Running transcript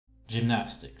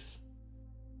Gymnastics.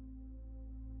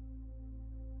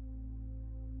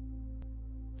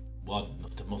 One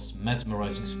of the most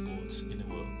mesmerizing sports in the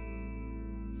world.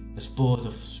 A sport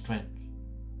of strength,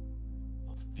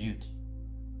 of beauty,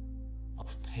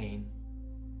 of pain,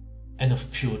 and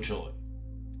of pure joy.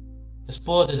 A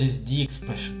sport that is the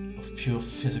expression of pure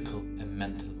physical and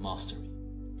mental mastery.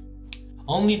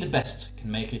 Only the best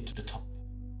can make it to the top.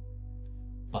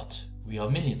 But we are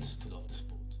millions to love the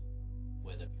sport.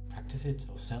 Whether we practice it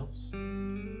ourselves,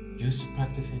 used to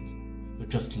practice it, or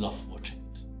just love watching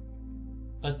it.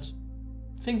 But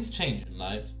things change in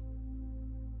life.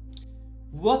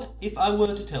 What if I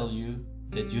were to tell you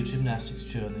that your gymnastics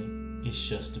journey is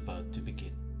just about to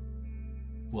begin?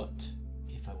 What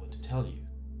if I were to tell you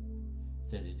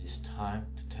that it is time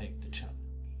to take the challenge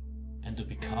and to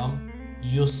become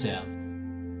yourself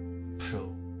a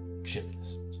pro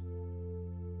gymnast?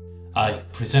 I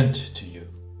present to you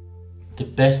the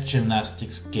best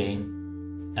gymnastics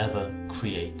game ever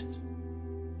created.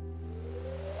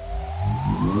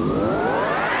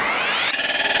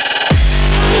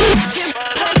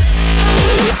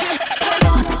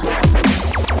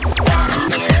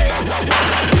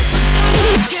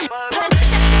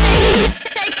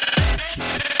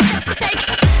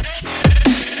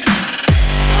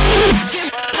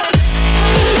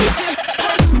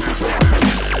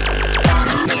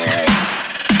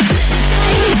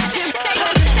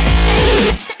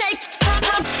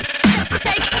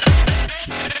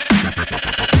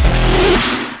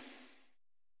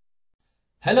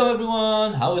 Hello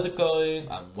everyone, how is it going?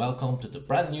 And welcome to the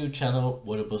brand new channel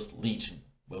Walaber Legion,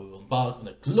 where we will embark on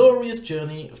a glorious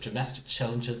journey of gymnastic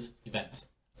challenges, events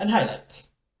and highlights.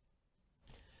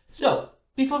 So,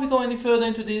 before we go any further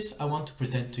into this, I want to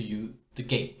present to you the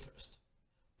game first.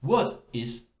 What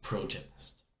is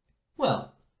ProGymnast?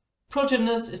 Well,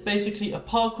 ProGymnast is basically a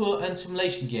parkour and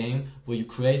simulation game where you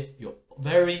create your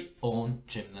very own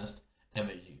gymnast and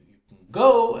where you can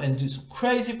go and do some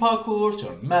crazy parkour to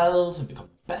earn medals and become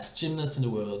the best gymnast in the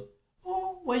world,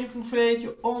 or where you can create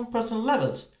your own personal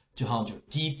levels to hone your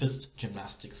deepest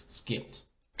gymnastics skills.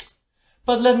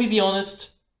 But let me be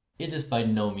honest, it is by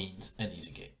no means an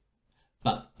easy game,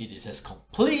 but it is as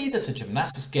complete as a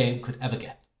gymnastics game could ever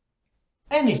get.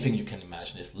 Anything you can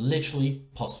imagine is literally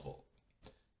possible.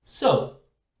 So,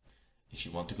 if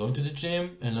you want to go into the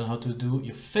gym and learn how to do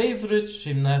your favorite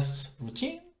gymnastics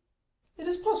routine, it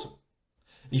is possible.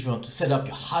 If you want to set up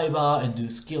your high bar and do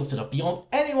skills that are beyond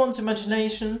anyone's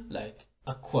imagination, like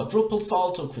a quadruple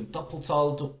salto, quintuple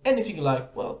salto, anything you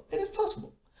like, well, it is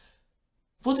possible.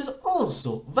 What is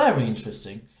also very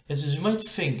interesting is that you might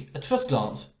think at first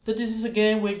glance that this is a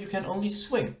game where you can only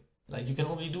swing, like you can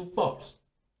only do bars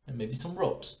and maybe some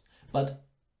ropes. But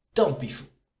don't be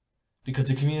fooled, because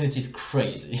the community is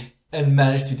crazy and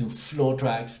managed to do floor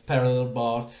tracks, parallel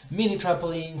bars, mini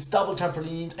trampolines, double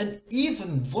trampolines and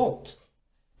even vault.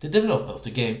 The developer of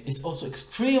the game is also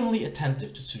extremely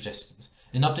attentive to suggestions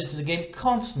and updates the game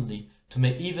constantly to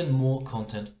make even more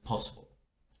content possible.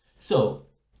 So,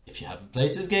 if you haven't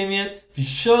played this game yet, be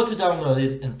sure to download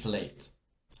it and play it.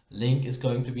 Link is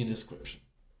going to be in the description.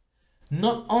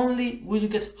 Not only will you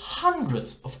get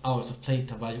hundreds of hours of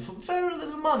playtime value for very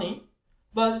little money,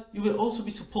 but you will also be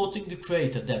supporting the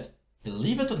creator that,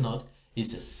 believe it or not,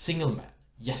 is a single man.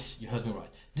 Yes, you heard me right.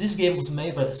 This game was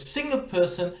made by a single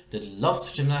person that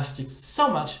loves gymnastics so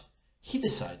much, he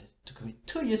decided to commit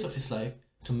 2 years of his life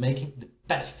to making the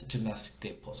best gymnastics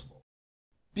game possible.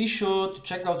 Be sure to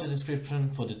check out the description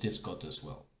for the Discord as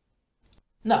well.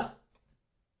 Now,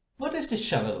 what is this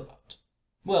channel about?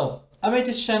 Well, I made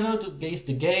this channel to give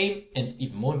the game, and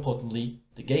even more importantly,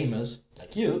 the gamers,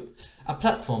 like you, a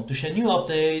platform to share new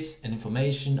updates and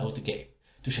information about the game.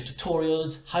 To share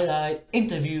tutorials, highlight,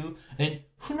 interview, and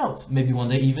who knows, maybe one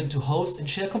day even to host and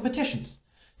share competitions.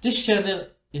 This channel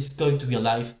is going to be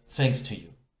alive thanks to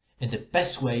you. And the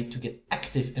best way to get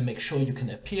active and make sure you can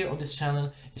appear on this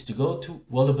channel is to go to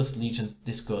Walaber Legion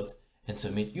Discord and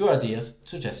submit your ideas,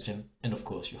 suggestions, and of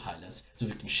course your highlights, so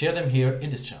we can share them here in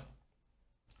this channel.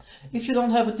 If you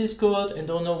don't have a Discord and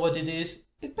don't know what it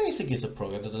basically is a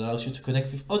program that allows you to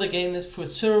connect with other gamers through a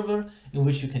server in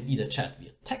which you can either chat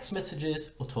via text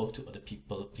messages or talk to other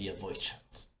people via voice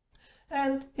chats.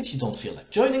 And if you don't feel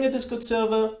like joining a Discord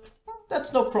server, well,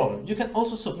 that's no problem. You can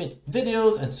also submit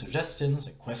videos and suggestions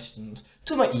and questions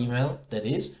to my email, that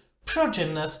is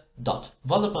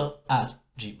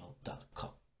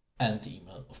progymnast.walaber@gmail.com. And the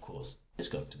email, of course, is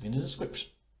going to be in the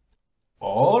description.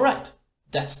 Alright,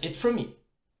 that's it from me.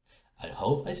 I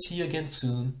hope I see you again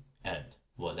soon, and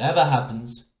whatever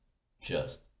happens,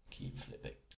 just keep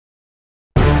flipping.